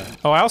Shredder.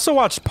 Oh, I also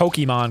watched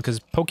Pokemon because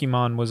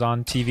Pokemon was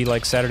on TV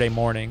like Saturday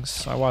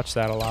mornings. I watched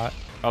that a lot.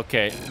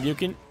 Okay, you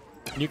can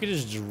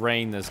just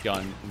drain this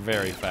gun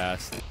very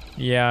fast.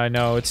 Yeah, I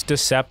know. It's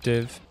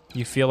deceptive.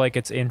 You feel like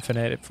it's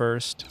infinite at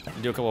first.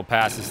 Do a couple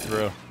passes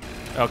through.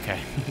 Okay.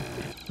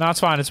 No, it's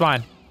fine. It's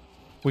fine.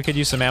 We could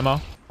use some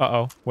ammo.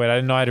 Uh-oh. Wait, I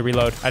didn't know I had to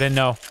reload. I didn't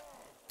know.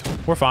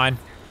 We're fine.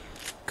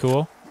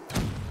 Cool.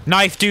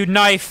 Knife, dude,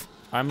 knife!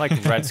 I'm like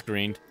red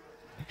screened.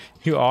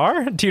 You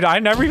are? Dude, I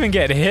never even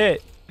get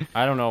hit.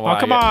 I don't know why. Oh,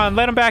 come on.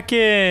 Let him back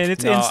in.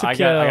 It's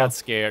insta-kill. I got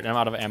scared. I'm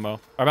out of ammo.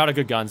 I'm out of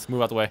good guns.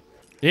 Move out the way.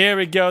 Here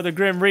we go. The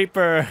Grim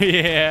Reaper.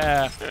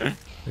 Yeah.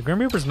 The Grim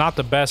Reaper's not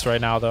the best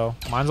right now, though.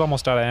 Mine's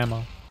almost out of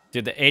ammo.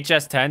 Dude, the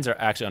HS-10s are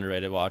actually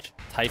underrated. Watch.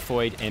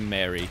 Typhoid and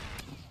Mary.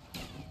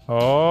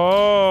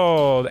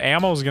 Oh, the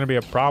ammo's going to be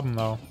a problem,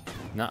 though.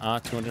 Nuh-uh.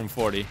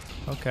 240.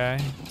 Okay.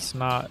 It's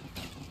not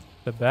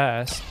the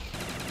best.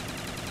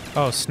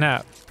 Oh,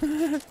 snap.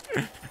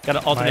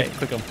 Gotta alternate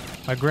click them.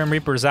 My Grim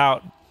Reaper's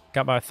out.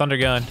 Got my Thunder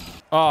gun.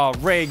 Oh,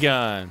 ray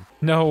gun.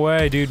 No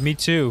way, dude. Me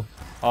too.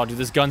 Oh, dude,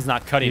 this gun's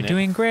not cutting it. You're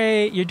doing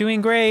great. You're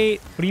doing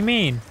great. What do you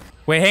mean?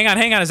 Wait, hang on,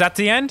 hang on. Is that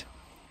the end?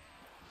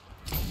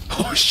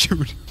 Oh,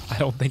 shoot. I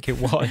don't think it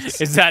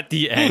was. Is that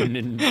the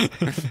end?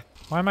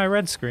 Why am I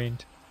red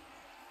screened?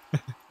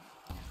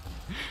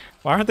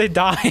 Why aren't they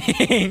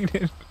dying?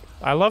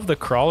 I love the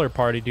crawler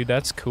party, dude.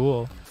 That's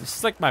cool. This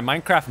is like my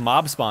Minecraft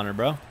mob spawner,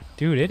 bro.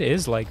 Dude, it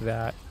is like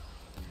that.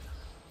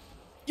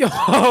 Yo,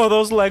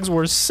 those legs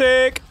were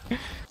sick.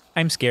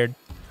 I'm scared.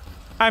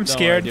 I'm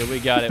scared. Don't worry,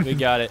 dude. We got it. We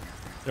got it.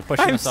 They're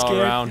pushing us all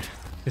around.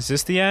 Is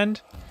this the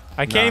end?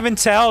 I can't even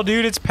tell,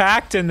 dude. It's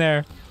packed in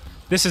there.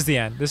 This is the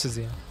end. This is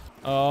the end.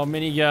 Oh,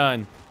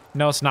 minigun.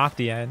 No, it's not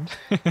the end.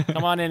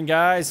 Come on in,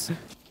 guys.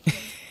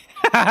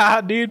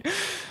 Dude,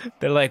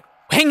 they're like,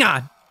 hang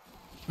on.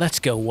 Let's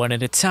go one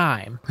at a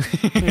time.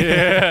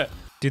 Yeah.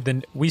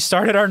 Dude, we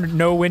started our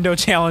no window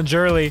challenge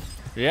early.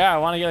 Yeah, I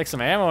want to get like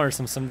some ammo or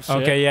some shit.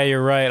 Okay, yeah,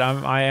 you're right.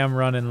 I am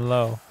running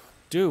low.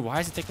 Dude, why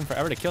is it taking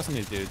forever to kill some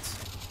of these dudes?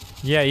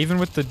 Yeah, even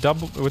with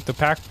the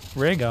packed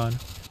ray gun.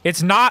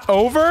 It's not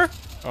over?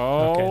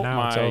 Oh okay,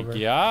 now it's my over.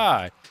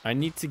 god. I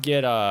need to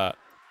get the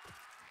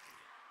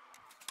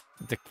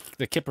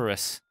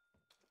Kipperus.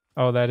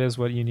 Oh, that is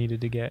what you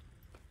needed to get.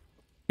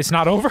 It's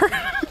not over?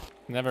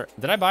 Never.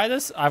 Did I buy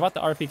this? I bought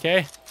the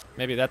RPK.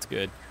 Maybe that's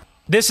good.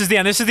 This is the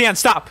end. This is the end.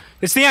 Stop.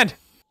 It's the end.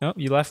 Nope,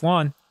 you left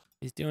one.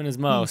 He's doing his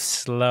He's most.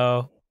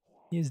 slow.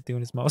 He's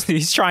doing his most.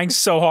 He's trying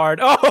so hard.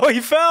 Oh, he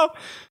fell.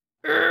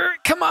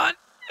 Come on.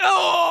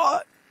 Oh.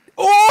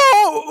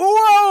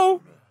 Oh.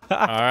 Whoa.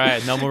 All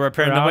right, no more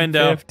repairing the Round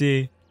window.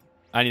 50.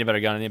 I need a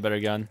better gun. I need a better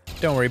gun.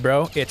 Don't worry,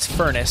 bro. It's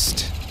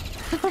furnaced.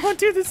 Oh,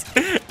 dude, this.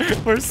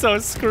 We're so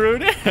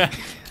screwed.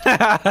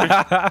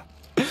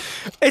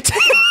 It's.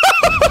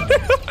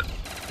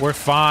 We're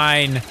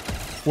fine.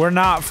 We're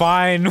not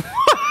fine.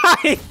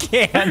 I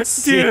can't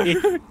see.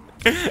 Dude.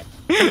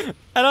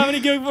 I don't have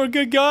any more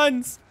good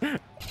guns.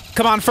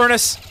 Come on,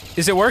 furnace.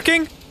 Is it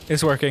working?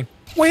 It's working.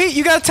 Wait,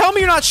 you gotta tell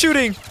me you're not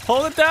shooting.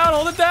 Hold it down,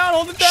 hold it down,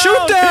 hold it down.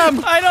 Shoot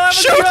them. I don't have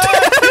Shoot a gun.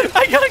 them.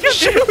 I got a gun.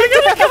 Shoot I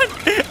got a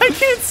gun. I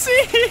can't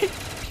see.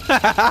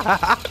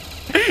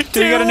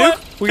 Dude, we got a nuke.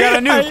 We got a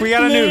nuke. We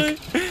got a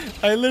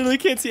nuke. I literally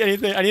can't see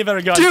anything. I need a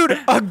better gun. Dude,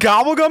 a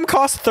gobblegum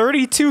costs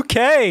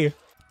 32K.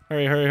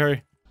 Hurry, hurry,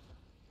 hurry.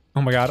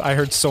 Oh my god, I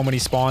heard so many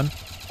spawn.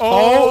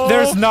 Oh, Oh,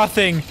 there's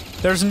nothing.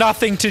 There's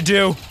nothing to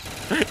do.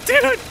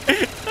 Dude.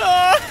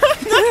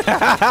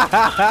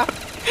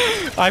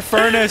 I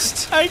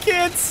furnaced. I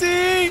can't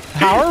see.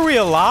 How are we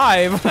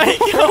alive? I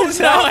What don't is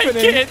know. I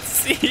happening? can't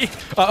see.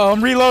 Uh-oh,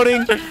 I'm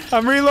reloading.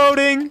 I'm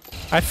reloading.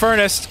 I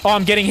furnaced. Oh,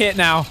 I'm getting hit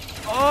now.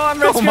 Oh, I'm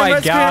red Oh screen, my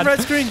red God. screen,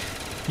 red screen.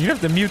 You have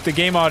to mute the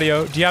game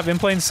audio. Do you have in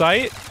plain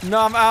sight? No,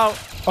 I'm out.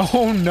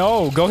 Oh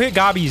no, go hit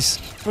gobbies.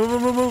 Move,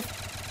 move, move, move.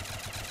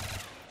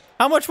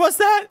 How much was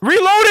that?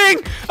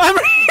 Reloading!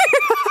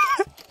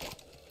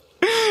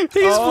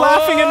 He's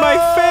laughing in my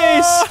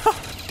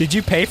face. Did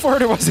you pay for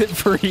it or was it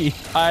free?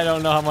 I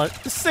don't know how much.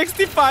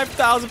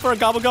 65,000 for a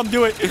gobblegum.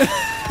 Do it.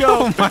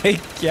 Go. Oh my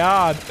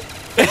god.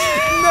 No.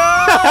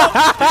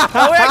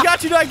 Oh wait, I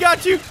got you. I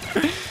got you.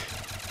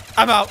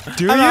 I'm out.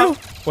 Do I'm you? out.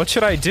 What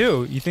should I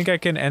do? You think I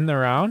can end the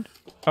round?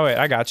 Oh wait,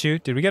 I got you.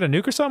 Did we get a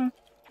nuke or something?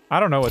 I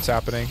don't know what's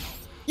happening.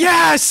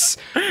 Yes!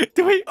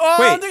 Do we? Oh,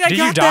 Wait, I don't think I did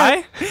got you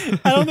die? that.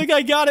 I don't think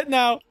I got it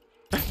now.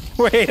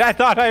 Wait, I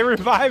thought I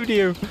revived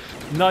you.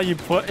 No, you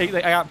put. I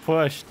got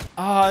pushed.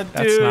 Oh,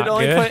 That's dude, not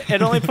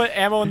it only put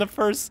ammo in the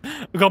first.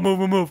 Go, move,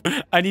 move, move.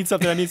 I need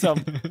something. I need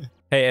something.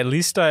 Hey, at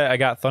least I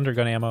got thunder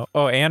gun ammo.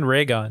 Oh, and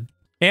ray gun.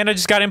 And I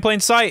just got in plain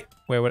sight.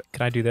 Wait, what?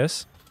 Can I do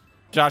this?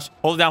 Josh,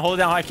 hold it down. Hold it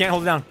down. I can't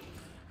hold it down.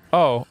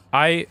 Oh,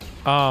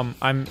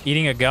 I'm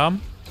eating a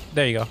gum.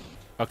 There you go.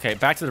 Okay,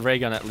 back to the ray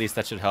gun. At least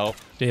that should help.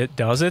 It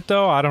does it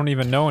though? I don't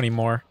even know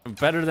anymore.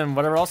 Better than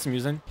whatever else I'm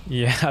using.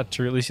 Yeah,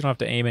 true. At least you don't have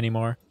to aim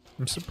anymore.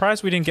 I'm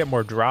surprised we didn't get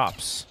more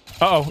drops.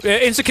 Uh-oh,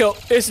 insta-kill.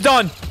 It's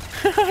done.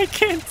 I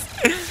can't.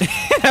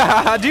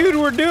 Dude,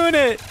 we're doing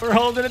it. We're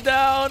holding it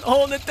down.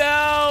 Holding it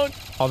down.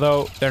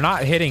 Although, they're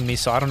not hitting me,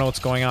 so I don't know what's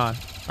going on.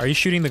 Are you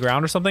shooting the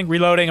ground or something?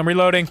 Reloading, I'm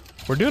reloading.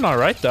 We're doing all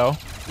right, though.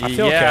 I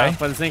feel okay.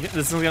 But this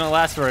isn't going to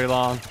last very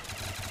long.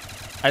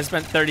 I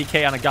spent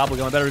 30K on a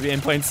gobblegum. I better be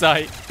in plain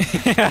sight.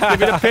 Give me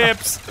the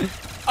pips.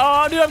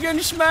 Oh, dude, I'm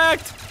getting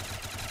smacked.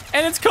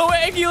 And it's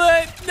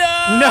coagulant.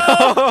 No.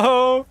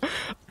 No.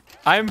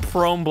 I'm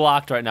prone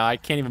blocked right now. I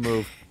can't even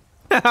move.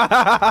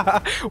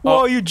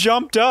 Whoa, you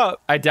jumped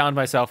up. I downed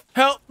myself.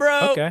 Help,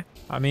 bro. Okay.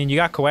 I mean, you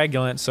got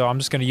coagulant, so I'm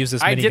just going to use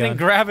this minigun. I didn't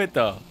grab it,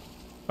 though.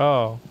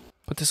 Oh.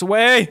 Put this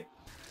away.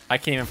 I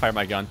can't even fire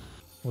my gun.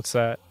 What's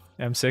that?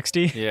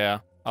 M60? Yeah.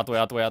 Out the way,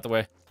 out the way, out the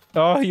way.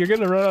 Oh, you're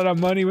going to run out of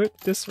money with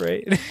this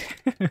rate.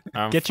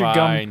 I'm Get your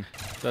gum.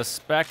 The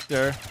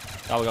Spectre.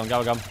 Gobblegum,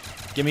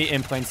 gobblegum. Give me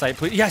in plain sight,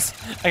 please. Yes!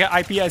 I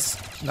got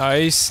IPS.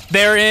 Nice.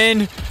 They're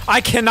in.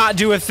 I cannot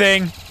do a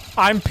thing.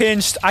 I'm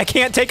pinched. I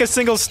can't take a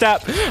single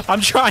step.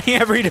 I'm trying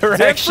every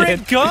direction.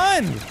 Different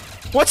gun!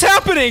 What's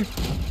happening?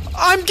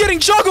 I'm getting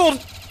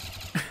juggled.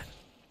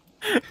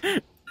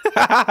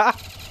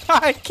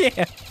 I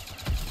can't.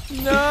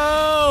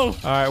 No!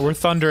 All right, we're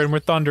thundering. We're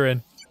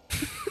thundering.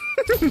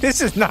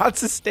 This is not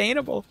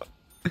sustainable.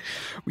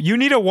 You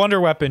need a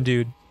wonder weapon,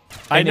 dude.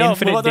 I know.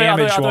 Infinite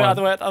damage one.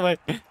 Other way.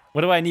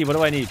 What do I need? What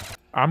do I need?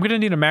 I'm gonna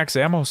need a max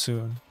ammo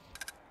soon.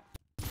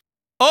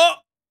 Oh!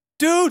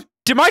 Dude!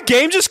 Did my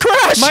game just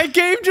crash? My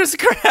game just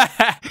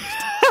crashed.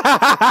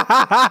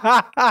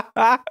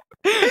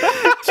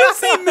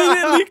 Just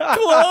immediately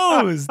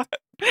closed.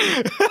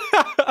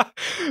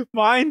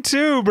 Mine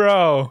too,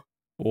 bro.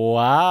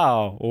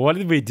 Wow. What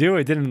did we do?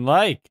 It didn't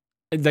like.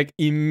 It like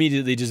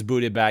immediately just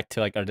booted back to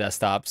like our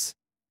desktops.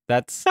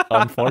 That's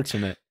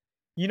unfortunate.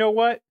 You know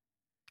what?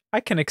 I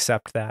can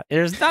accept that.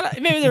 There's not.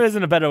 Maybe there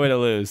isn't a better way to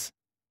lose.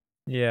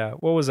 Yeah.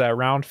 What was that?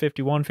 Round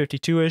 51,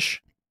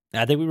 52-ish?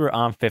 I think we were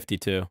on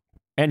 52.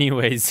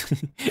 Anyways,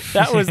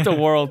 that was the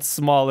world's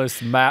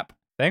smallest map.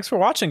 Thanks for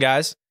watching,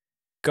 guys.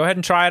 Go ahead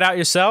and try it out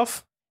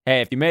yourself.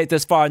 Hey, if you made it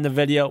this far in the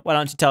video, why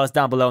don't you tell us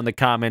down below in the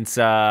comments,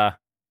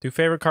 Do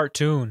favorite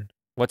cartoon.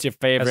 what's your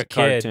favorite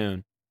kid.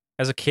 cartoon?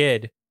 As a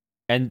kid.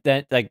 And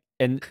then, like,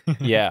 and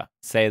yeah,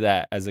 say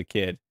that as a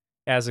kid.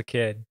 As a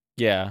kid.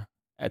 Yeah.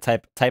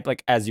 Type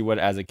like as you would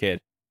as a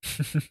kid.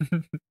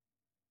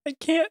 I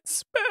can't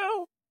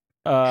spell.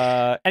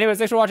 Anyways,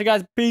 thanks for watching,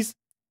 guys. Peace.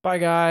 Bye,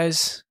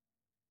 guys.